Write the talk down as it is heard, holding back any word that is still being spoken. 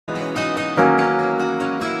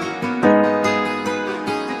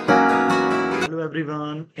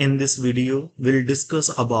everyone, in this video we'll discuss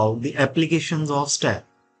about the applications of stack.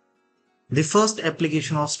 The first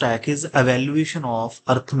application of stack is evaluation of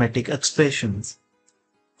arithmetic expressions.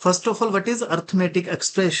 First of all, what is arithmetic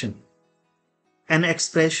expression? An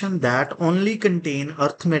expression that only contain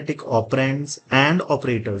arithmetic operands and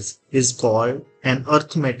operators is called an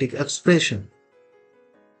arithmetic expression.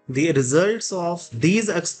 The results of these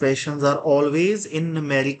expressions are always in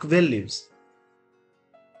numeric values.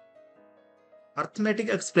 Arithmetic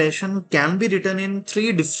expression can be written in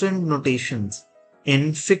three different notations: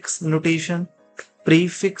 infix notation,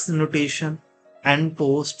 prefix notation, and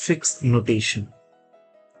postfix notation.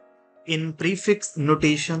 In prefix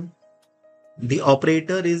notation, the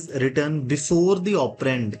operator is written before the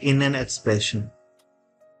operand in an expression.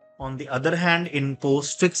 On the other hand, in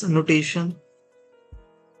postfix notation,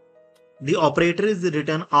 the operator is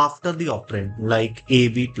written after the operand, like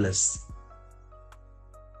AB plus.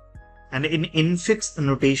 And in infix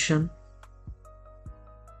notation,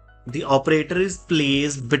 the operator is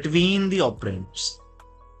placed between the operands.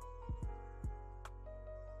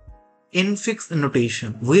 Infix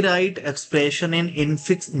notation, we write expression in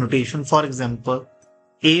infix notation, for example,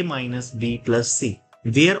 A minus B plus C,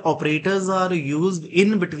 where operators are used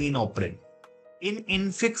in between operand. In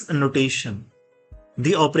infix notation,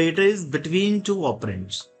 the operator is between two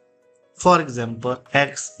operands. For example,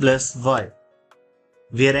 X plus Y,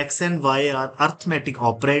 where X and Y are arithmetic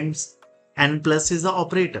operands and plus is the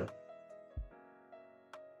operator.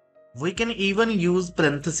 We can even use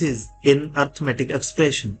parentheses in arithmetic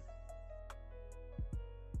expression.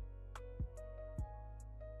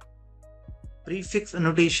 Prefix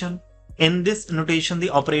notation. In this notation, the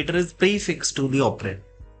operator is prefixed to the operand.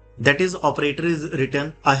 That is, operator is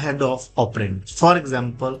written ahead of operand. For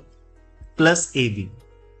example, plus AB.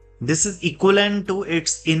 This is equivalent to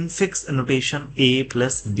its infix notation A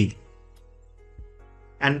plus B.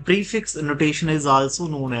 And prefix notation is also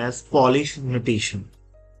known as Polish notation.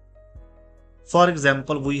 For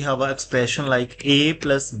example, we have an expression like A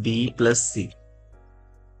plus B plus C.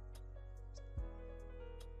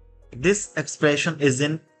 This expression is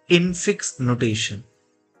in infix notation.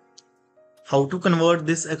 How to convert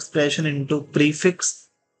this expression into prefix?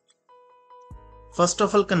 First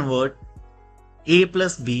of all, convert A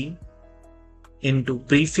plus B into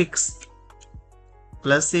prefix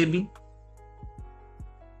plus AB,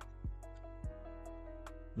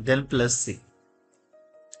 then plus C.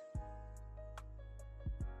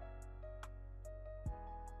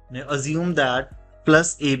 Now assume that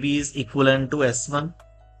plus AB is equivalent to S1.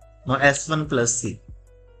 Now S1 plus C.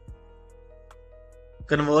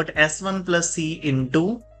 Convert S1 plus C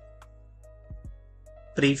into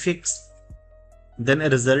prefix. Then a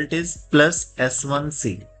result is plus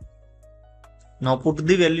S1C. Now put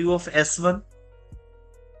the value of S1.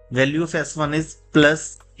 Value of S1 is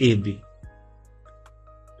plus AB.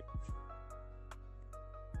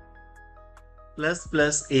 Plus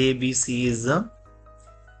ABC is the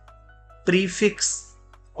prefix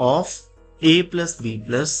of A plus B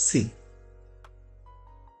plus C.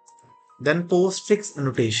 Then postfix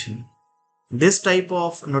notation. This type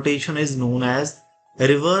of notation is known as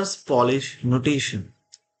reverse Polish notation.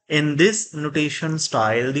 In this notation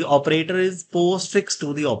style, the operator is postfixed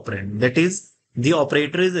to the operand. That is, the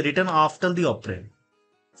operator is written after the operand.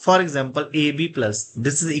 For example, AB plus.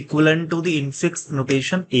 This is equivalent to the infix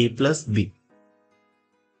notation A plus B.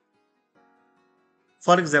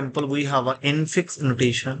 For example, we have an infix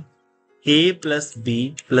notation A plus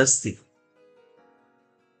B plus C.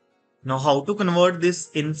 Now, how to convert this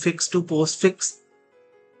infix to postfix?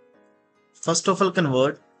 First of all,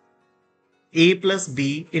 convert A plus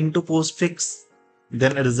B into postfix.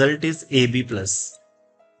 Then a result is AB plus.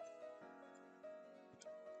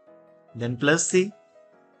 Then plus C.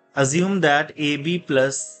 Assume that AB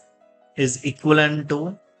plus is equivalent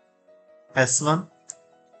to S1.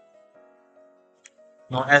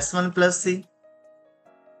 Now S1 plus C.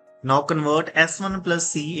 Now convert S1 plus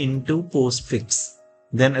C into postfix.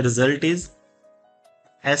 Then a result is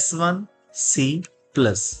S1C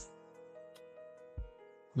plus.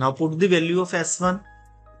 Now put the value of S1.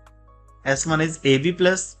 S1 is AB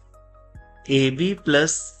plus. AB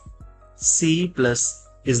plus C plus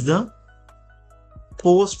is the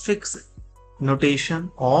postfix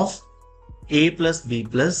notation of A plus B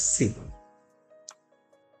plus C.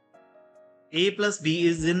 A plus B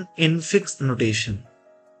is in infix notation.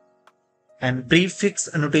 And prefix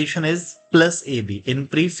notation is plus AB. In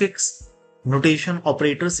prefix notation,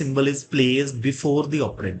 operator symbol is placed before the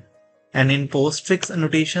operand. And in postfix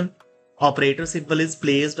notation, operator symbol is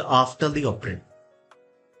placed after the operand.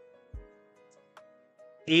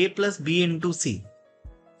 A plus B into C.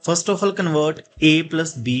 First of all, convert A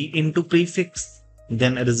plus B into prefix.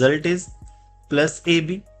 Then result is plus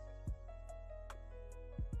AB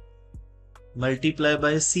multiply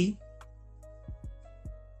by C.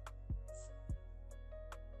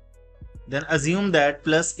 Then assume that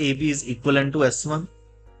plus AB is equivalent to S1.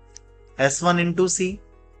 S1 into C.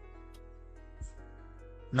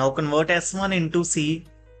 Now convert S1 into C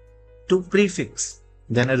to prefix.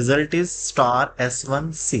 Then result is star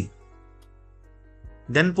S1C.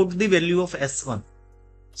 Then put the value of S1.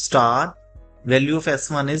 Star value of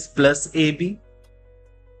S1 is plus AB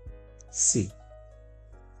C.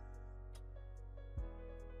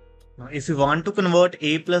 Now if you want to convert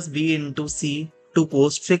A plus B into C to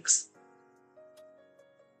postfix,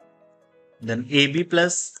 then AB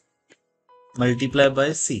plus multiply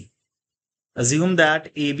by C. Assume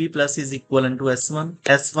that AB plus is equivalent to S1,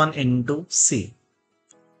 S1 into C.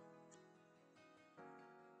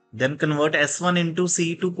 Then convert S1 into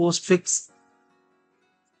C to postfix,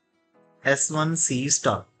 S1C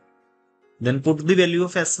star. Then put the value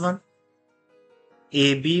of S1.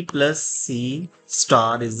 AB plus C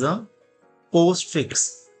star is a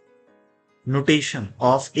postfix notation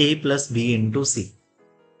of A plus B into C.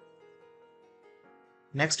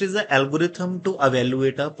 Next is the algorithm to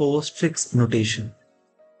evaluate a postfix notation.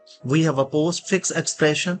 We have a postfix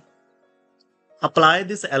expression. Apply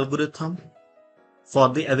this algorithm for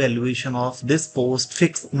the evaluation of this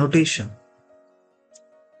postfix notation.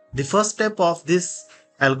 The first step of this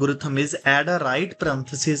algorithm is add a right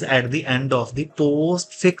parenthesis at the end of the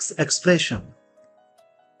postfix expression.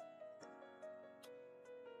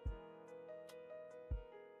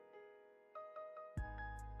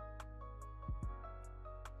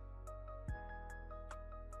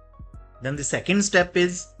 Then the second step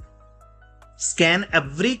is scan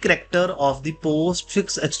every character of the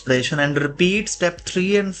postfix expression and repeat step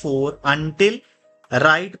 3 and 4 until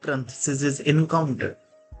right parenthesis is encountered.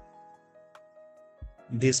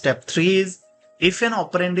 The step 3 is if an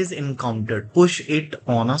operand is encountered, push it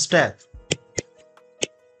on a stack.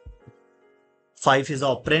 5 is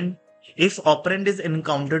operand. If operand is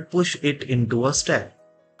encountered, push it into a stack.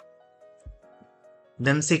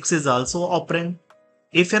 Then 6 is also operand.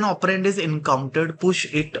 If an operand is encountered,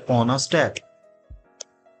 push it on a stack.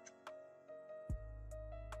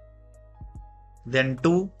 Then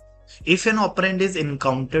 2. If an operand is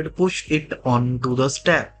encountered, push it onto the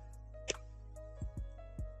stack.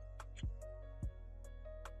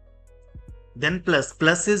 Then plus.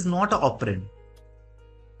 Plus is not an operand.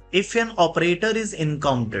 If an operator is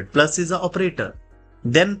encountered, plus is an operator,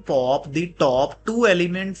 then pop the top 2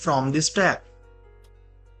 elements from the stack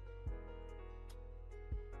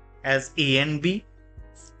as A and B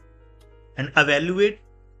and evaluate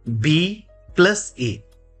B plus A,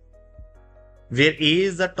 where A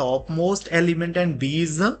is the topmost element and B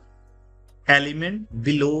is the element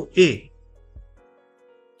below A.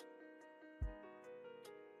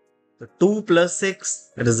 So 2 plus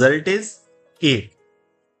 6 result is 8.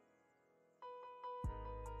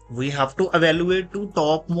 We have to evaluate two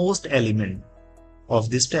topmost element of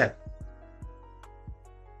the stack.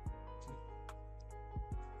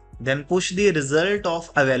 Then push the result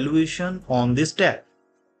of evaluation on the stack.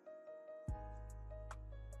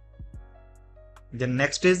 Then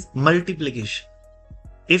next is multiplication.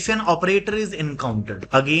 If an operator is encountered,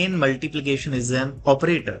 again multiplication is an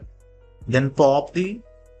operator. Then pop the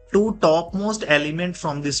two topmost element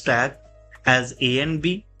from the stack as A and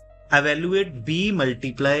B. Evaluate B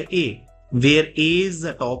multiply A, where A is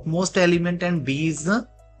the topmost element and B is the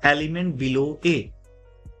element below A.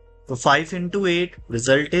 So 5 into 8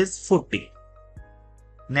 result is 40.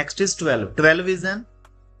 Next is 12. 12 is an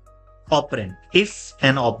operand. If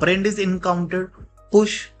an operand is encountered,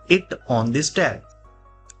 push it on the stack.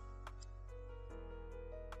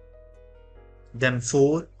 Then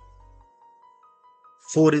 4.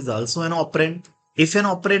 4 is also an operand. If an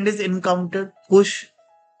operand is encountered, push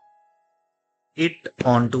it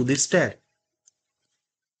onto the stack.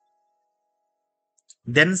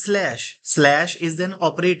 Then slash. Slash is an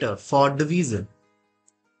operator for division.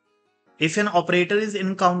 If an operator is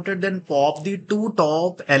encountered, then pop the two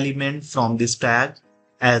top elements from the stack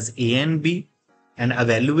as A and B and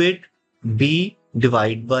evaluate B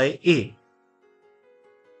divided by A.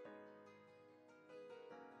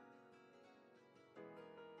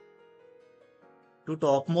 Two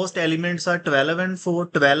topmost elements are 12 and 4.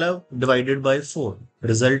 12 divided by 4.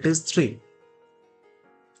 Result is 3.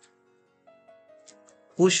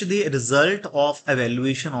 Push the result of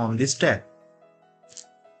evaluation on the stack.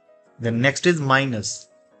 Then next is minus.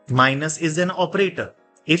 Minus is an operator.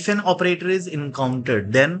 If an operator is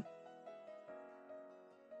encountered, then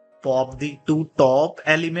pop the two top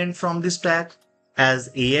elements from the stack as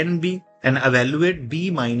A and B and evaluate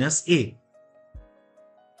B minus A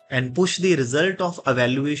and push the result of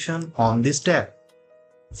evaluation on the stack.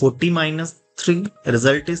 40 minus 3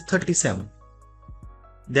 result is 37.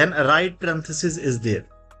 Then a right parenthesis is there.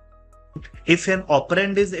 If an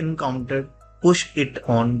operand is encountered, push it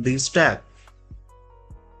on the stack.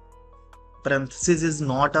 Parenthesis is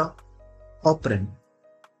not a operand.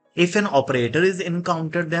 If an operator is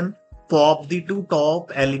encountered, then pop the two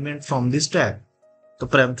top elements from the stack. The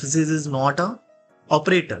parenthesis is not a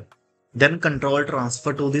operator. Then control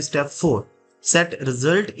transfer to the step 4. Set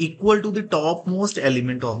result equal to the topmost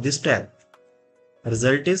element of the stack.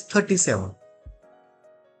 Result is 37.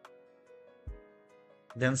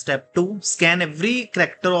 Then step 2. Scan every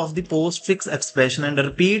character of the postfix expression and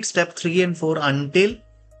repeat step 3 and 4 until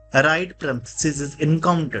a right parenthesis is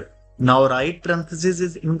encountered. Now right parenthesis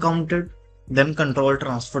is encountered, then control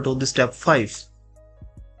transfer to the step 5.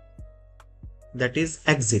 That is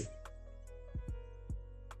exit.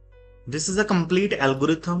 This is a complete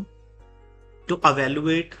algorithm to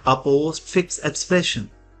evaluate a postfix expression.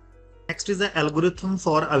 Next is the algorithm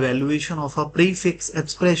for evaluation of a prefix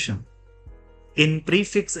expression. In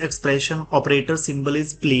prefix expression, operator symbol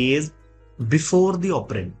is placed before the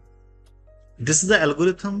operand. This is the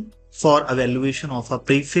algorithm for evaluation of a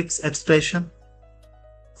prefix expression.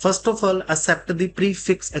 First of all, accept the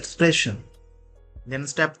prefix expression. Then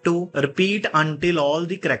step 2, repeat until all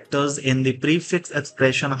the characters in the prefix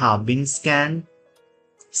expression have been scanned.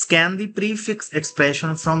 Scan the prefix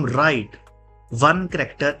expression from right, one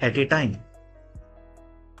character at a time.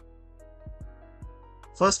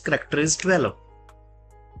 First character is 12.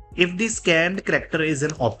 If the scanned character is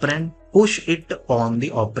an operand, push it on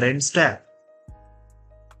the operand stack.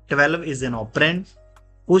 12 is an operand,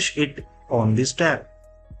 push it on the stack.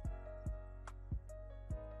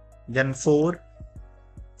 Then 4.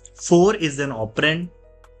 4 is an operand,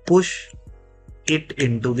 push it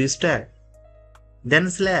into the stack.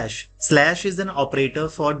 Then slash. Slash is an operator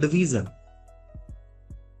for division.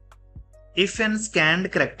 If an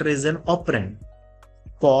scanned character is an operand,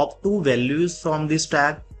 pop two values from the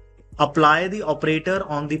stack, apply the operator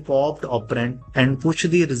on the popped operand and push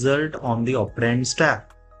the result on the operand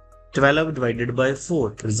stack. 12 divided by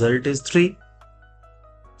 4, result is 3.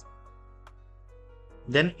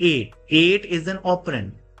 Then 8. 8 is an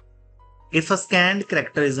operand. If a scanned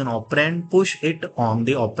character is an operand, push it on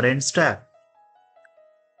the operand stack.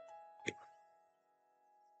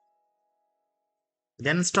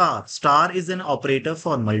 Then star. Star is an operator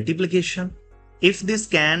for multiplication. If the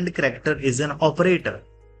scanned character is an operator,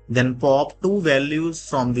 then pop two values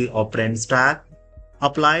from the operand stack,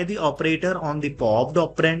 apply the operator on the popped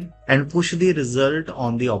operand and push the result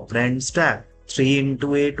on the operand stack. 3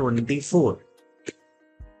 into 8, 24.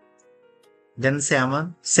 Then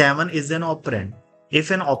 7. 7 is an operand.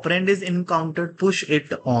 If an operand is encountered, push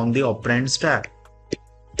it on the operand stack.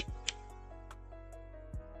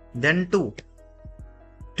 Then 2.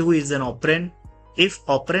 2 is an operand. If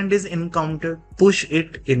operand is encountered, push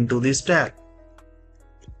it into the stack.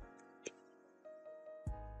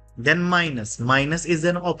 Then minus. Minus is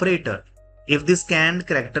an operator. If the scanned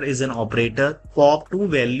character is an operator, pop two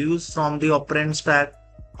values from the operand stack,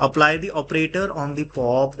 apply the operator on the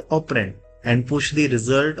popped operand and push the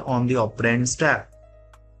result on the operand stack.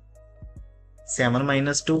 7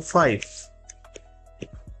 minus 2, 5.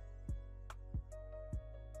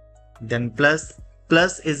 Then plus.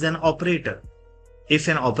 Plus is an operator. If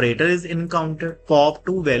an operator is encountered, pop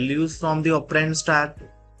two values from the operand stack,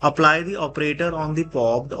 apply the operator on the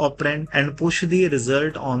popped operand and push the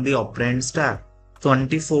result on the operand stack.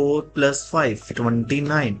 24 plus 5,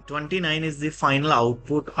 29. 29 is the final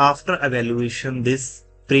output after evaluation this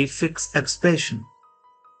prefix expression.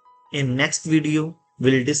 In next video,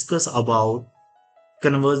 we'll discuss about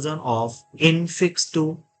conversion of infix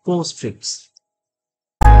to postfix.